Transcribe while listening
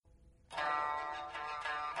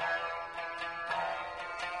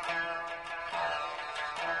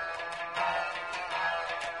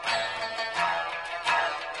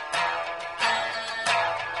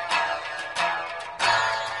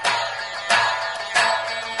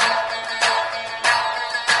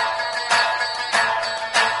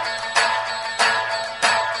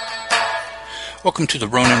Welcome to the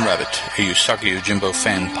Ronin Rabbit, a Usagi Yojimbo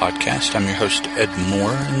fan podcast. I'm your host, Ed Moore,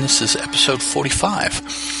 and this is episode 45.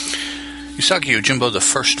 Usagi Yojimbo, the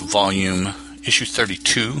first volume, issue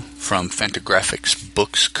 32 from Fantagraphics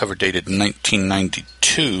Books, cover dated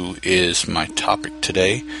 1992, is my topic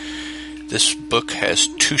today. This book has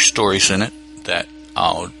two stories in it that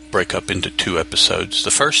I'll break up into two episodes. The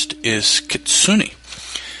first is Kitsune,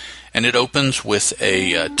 and it opens with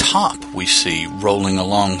a top we see rolling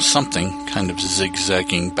along something, kind of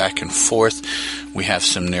zigzagging back and forth. We have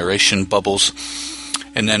some narration bubbles.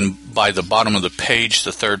 And then by the bottom of the page,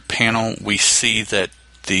 the third panel, we see that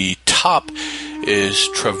the top is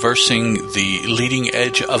traversing the leading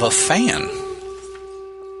edge of a fan.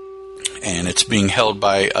 And it's being held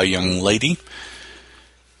by a young lady.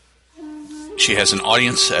 She has an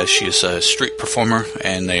audience as she is a street performer,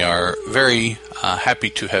 and they are very happy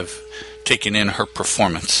to have taken in her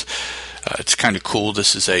performance. It's kind of cool.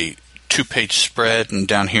 This is a two-page spread, and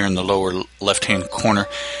down here in the lower left-hand corner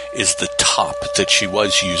is the top that she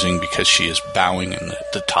was using because she is bowing and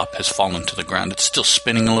the top has fallen to the ground. It's still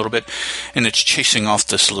spinning a little bit, and it's chasing off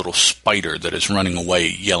this little spider that is running away,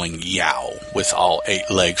 yelling "yow" with all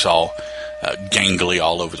 8 legs, all gangly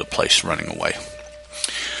all over the place, running away.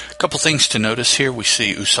 A couple things to notice here. We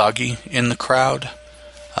see Usagi in the crowd.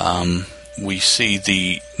 We see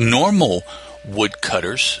the normal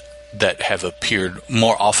woodcutters that have appeared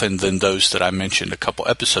more often than those that I mentioned a couple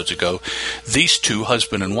episodes ago. These two,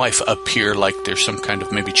 husband and wife, appear like they're some kind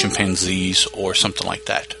of maybe chimpanzees or something like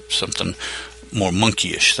that. Something more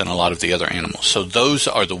monkeyish than a lot of the other animals. So those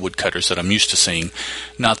are the woodcutters that I'm used to seeing,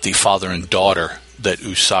 not the father and daughter that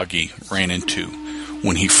Usagi ran into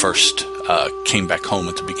when he first came back home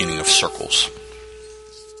at the beginning of Circles.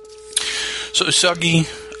 So Usagi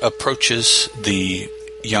approaches the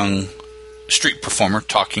young street performer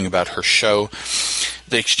talking about her show.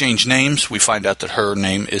 They exchange names. We find out that her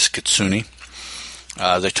name is Kitsune.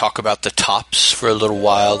 They talk about the tops for a little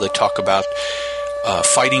while. They talk about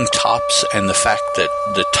fighting tops and the fact that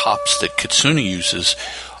the tops that Kitsune uses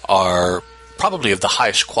are probably of the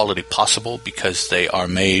highest quality possible because they are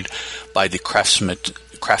made by the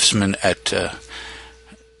craftsmen at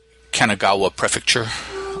Kanagawa Prefecture.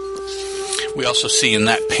 We also see in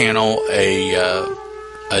that panel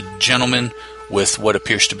a gentleman with what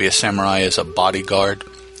appears to be a samurai as a bodyguard.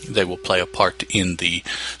 They will play a part in the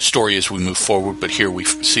story as we move forward, but here we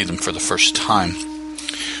see them for the first time.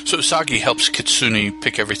 So Usagi helps Kitsune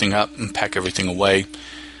pick everything up and pack everything away,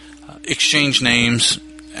 exchange names,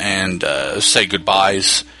 and say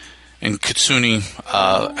goodbyes. And Kitsune,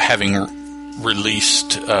 having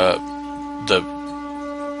released the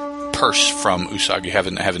purse from Usagi,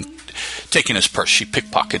 having taken his purse, she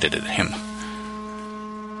pickpocketed it him.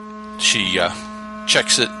 She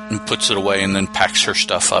checks it and puts it away and then packs her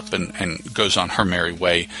stuff up and goes on her merry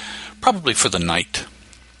way, probably for the night.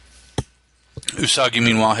 Usagi,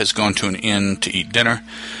 meanwhile, has gone to an inn to eat dinner.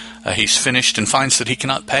 He's finished and finds that he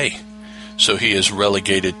cannot pay, so he is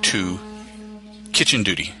relegated to kitchen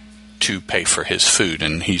duty to pay for his food,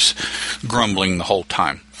 and he's grumbling the whole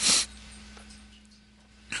time.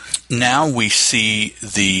 Now we see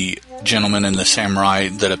the gentleman and the samurai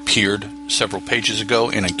that appeared several pages ago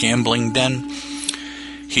in a gambling den.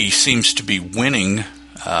 He seems to be winning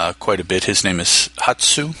quite a bit. His name is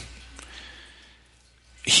Hatsu.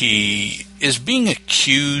 He is being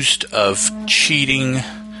accused of cheating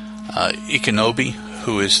Ikenobi,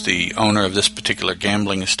 who is the owner of this particular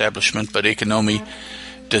gambling establishment, but Ikenobi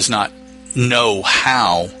does not know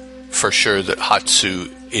how for sure that Hatsu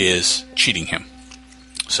is cheating him.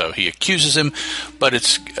 So he accuses him, but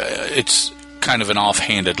it's kind of an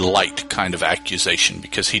offhanded, light kind of accusation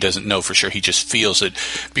because he doesn't know for sure. He just feels it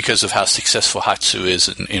because of how successful Hatsu is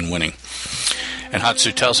in winning. And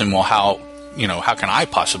Hatsu tells him, well, how can I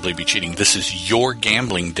possibly be cheating? This is your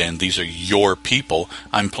gambling den. These are your people.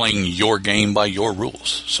 I'm playing your game by your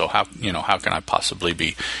rules. So how can I possibly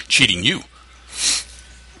be cheating you?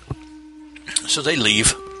 So they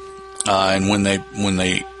leave, and when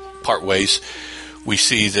they part ways, we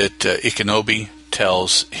see that Ikenobi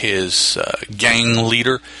tells his gang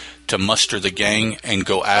leader to muster the gang and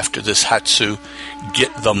go after this Hatsu,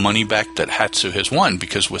 get the money back that Hatsu has won,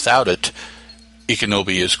 because without it,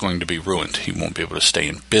 Ikenobi is going to be ruined. He won't be able to stay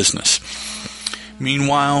in business.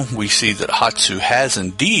 Meanwhile, we see that Hatsu has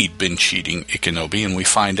indeed been cheating Ikenobi, and we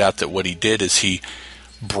find out that what he did is he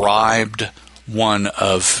bribed one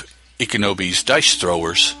of Ikenobi's dice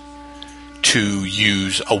throwers to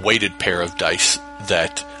use a weighted pair of dice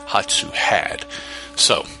that Hatsu had.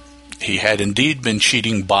 So, he had indeed been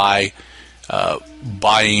cheating by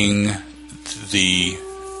buying the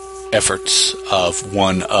efforts of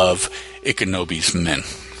one of Ikenobi's men.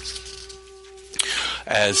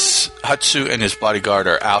 As Hatsu and his bodyguard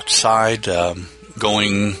are outside,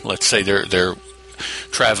 going, let's say they're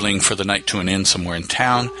traveling for the night to an inn somewhere in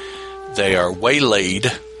town, they are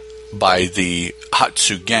waylaid by the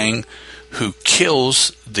Hatsu gang, who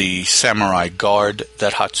kills the samurai guard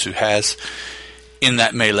that Hatsu has. In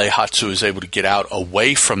that melee, Hatsu is able to get out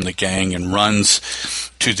away from the gang and runs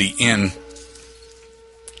to the inn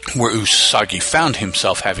where Usagi found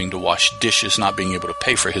himself, having to wash dishes, not being able to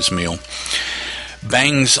pay for his meal.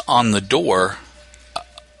 Bangs on the door,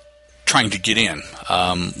 trying to get in.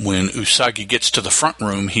 When Usagi gets to the front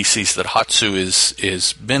room, he sees that Hatsu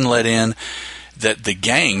is been let in, that the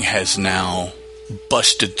gang has now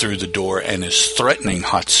busted through the door and is threatening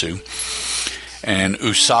Hatsu. And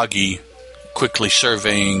Usagi, quickly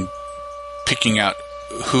surveying, picking out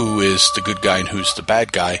who is the good guy and who's the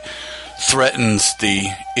bad guy, threatens the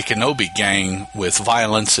Ikenobi gang with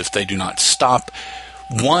violence if they do not stop.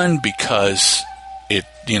 One, because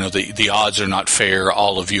the odds are not fair,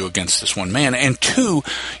 all of you against this one man. And two,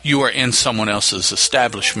 you are in someone else's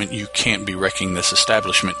establishment. You can't be wrecking this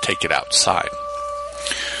establishment. Take it outside.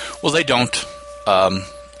 Well, they don't.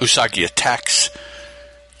 Usagi attacks,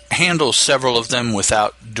 handles several of them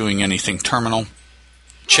without doing anything terminal,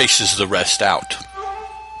 chases the rest out.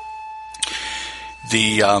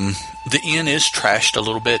 The inn is trashed a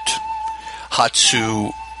little bit.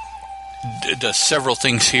 Hatsu does several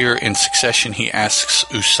things here in succession. He asks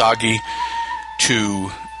Usagi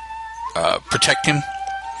to protect him.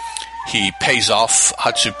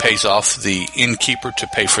 Hatsu pays off the innkeeper to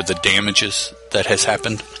pay for the damages that has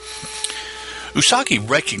happened. Usagi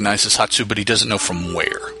recognizes Hatsu, but he doesn't know from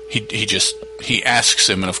where. He asks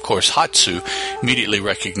him, and of course Hatsu immediately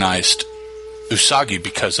recognized Usagi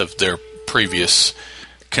because of their previous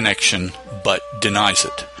connection, but denies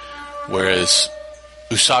it. Whereas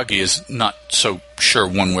Usagi is not so sure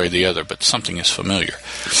one way or the other, but something is familiar.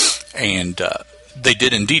 And they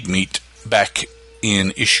did indeed meet back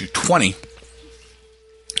in issue 20.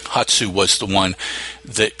 Hatsu was the one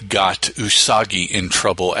that got Usagi in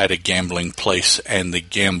trouble at a gambling place, and the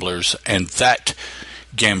gamblers and that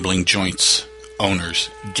gambling joint's owner's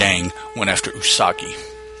gang went after Usagi.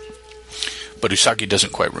 But Usagi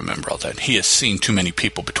doesn't quite remember all that. He has seen too many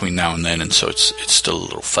people between now and then, and so it's still a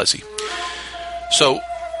little fuzzy. So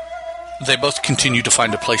they both continue to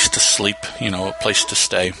find a place to sleep, a place to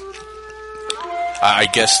stay. I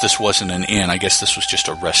guess this wasn't an inn. I guess this was just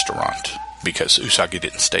a restaurant, because Usagi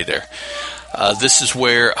didn't stay there. This is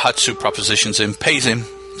where Hatsu propositions him, pays him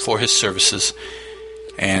for his services,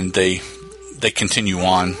 and they continue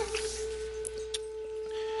on.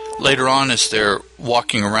 Later on, as they're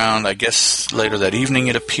walking around, I guess later that evening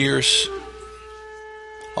it appears,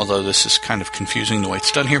 although this is kind of confusing the way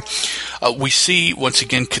it's done here, we see, once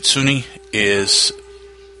again, Kitsune is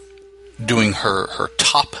doing her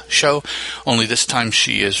top show, only this time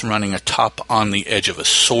she is running a top on the edge of a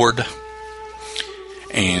sword.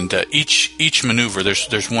 And each maneuver,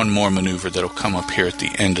 there's one more maneuver that'll come up here at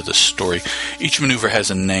the end of the story. Each maneuver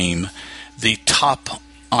has a name. The top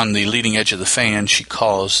on the leading edge of the fan she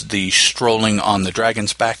calls the strolling on the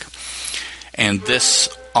dragon's back. And this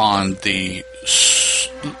on the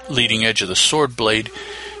leading edge of the sword blade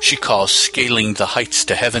she calls scaling the heights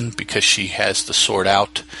to heaven, because she has the sword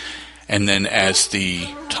out. And then as the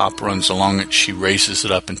top runs along it, she raises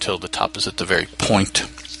it up until the top is at the very point.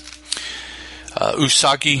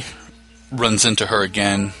 Usagi runs into her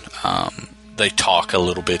again. They talk a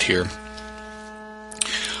little bit here.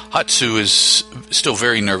 Hatsu is still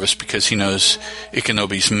very nervous because he knows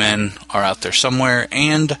Ikenobi's men are out there somewhere,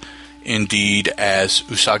 and indeed, as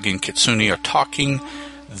Usagi and Kitsune are talking,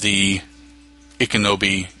 the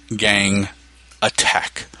Ikenobi gang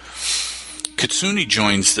attack. Kitsune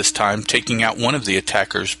joins this time, taking out one of the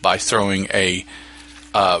attackers by throwing a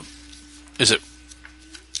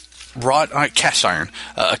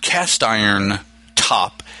cast iron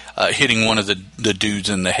top, hitting one of the dudes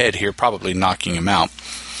in the head here, probably knocking him out.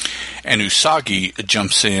 And Usagi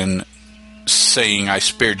jumps in, saying, "I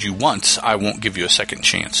spared you once, I won't give you a second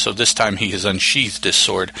chance." So this time he has unsheathed his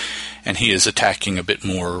sword, and he is attacking a bit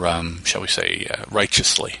more, shall we say,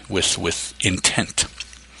 righteously, with intent.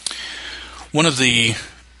 One of the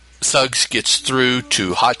thugs gets through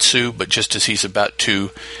to Hatsu, but just as he's about to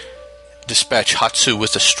dispatch Hatsu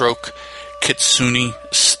with a stroke, Kitsune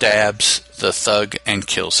stabs the thug and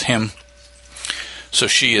kills him. So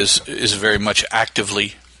she is very much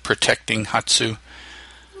actively protecting Hatsu.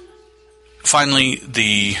 Finally,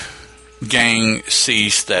 the gang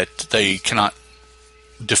sees that they cannot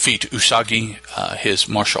defeat Usagi. His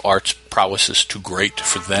martial arts prowess is too great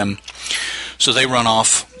for them. So they run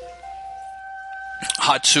off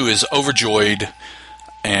Hatsu is overjoyed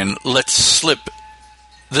and lets slip.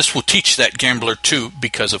 This will teach that gambler too,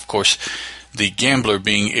 because of course the gambler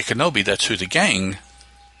being Ikenobi, that's who the gang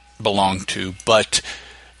belonged to. But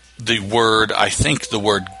the word, I think the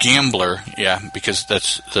word gambler, yeah, because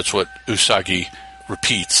that's what Usagi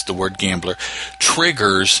repeats, the word gambler,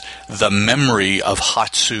 triggers the memory of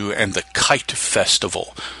Hatsu and the kite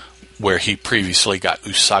festival where he previously got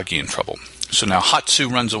Usagi in trouble. So now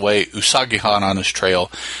Hatsu runs away, Usagi-han on his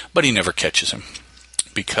trail, but he never catches him.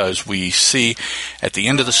 Because we see at the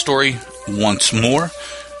end of the story, once more,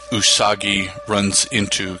 Usagi runs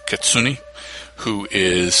into Katsune, who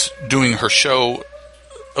is doing her show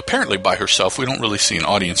apparently by herself. We don't really see an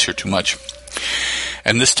audience here too much.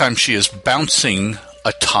 And this time she is bouncing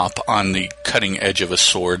atop on the cutting edge of a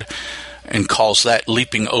sword and calls that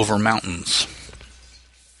leaping over mountains.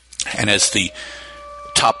 And as the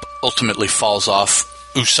top ultimately falls off,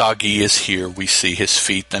 Usagi is here. We see his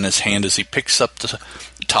feet, then his hand as he picks up the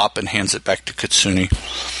top and hands it back to Katsune.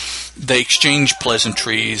 They exchange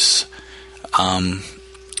pleasantries.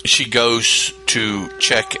 She goes to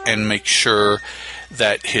check and make sure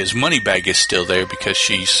that his money bag is still there because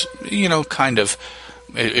she's, kind of,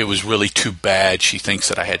 it was really too bad. She thinks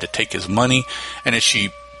that I had to take his money. And as she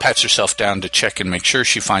pats herself down to check and make sure,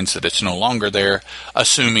 she finds that it's no longer there,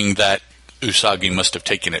 assuming that Usagi must have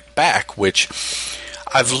taken it back, which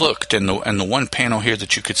I've looked, and the one panel here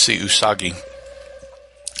that you could see Usagi,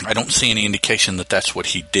 I don't see any indication that that's what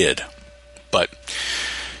he did. But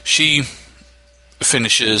she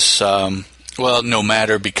finishes, no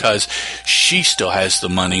matter, because she still has the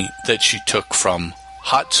money that she took from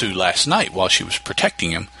Hatsu last night while she was protecting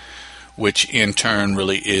him, which in turn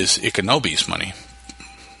really is Ikenobi's money.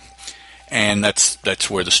 And that's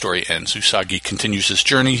where the story ends. Usagi continues his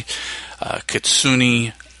journey.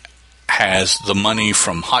 Katsune has the money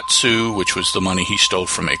from Hatsu, which was the money he stole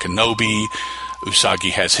from Ikenobi.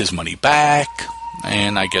 Usagi has his money back,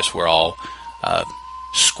 and I guess we're all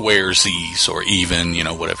squaresies or even,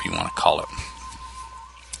 whatever you want to call it.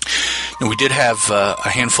 Now, we did have a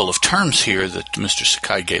handful of terms here that Mr.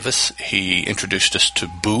 Sakai gave us. He introduced us to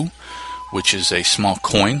Bu, which is a small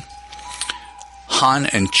coin. Han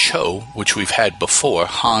and Cho, which we've had before.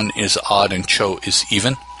 Han is odd and Cho is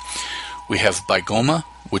even. We have Baigoma,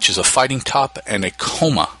 which is a fighting top, and a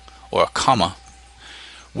Koma, or a Kama,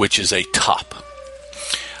 which is a top.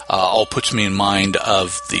 All puts me in mind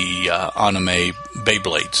of the anime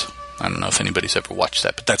Beyblades. I don't know if anybody's ever watched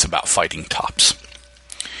that, but that's about fighting tops.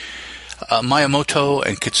 Miyamoto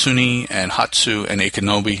and Katsune and Hatsu and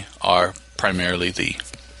Ikenobi are primarily the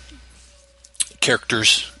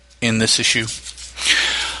characters in this issue.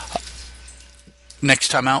 Next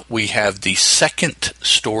time out, we have the second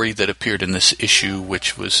story that appeared in this issue,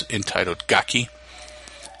 which was entitled Gaki.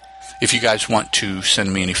 If you guys want to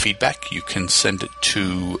send me any feedback, you can send it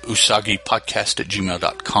to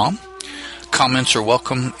usagipodcast@gmail.com. Comments are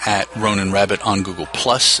welcome at Ronin Rabbit on Google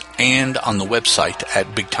Plus and on the website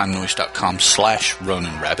at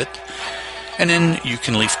bigtimenoise.com/Ronin Rabbit. And then you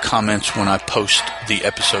can leave comments when I post the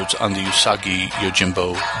episodes on the Usagi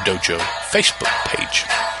Yojimbo Dojo Facebook page.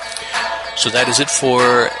 So that is it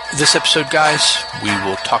for this episode, guys. We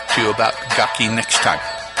will talk to you about Gaki next time.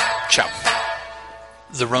 Ciao.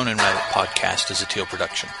 The Ronin Rabbit podcast is a Teal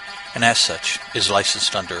production, and as such is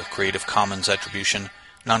licensed under a Creative Commons Attribution,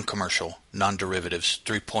 Non-Commercial, Non-Derivatives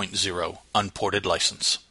 3.0 Unported License.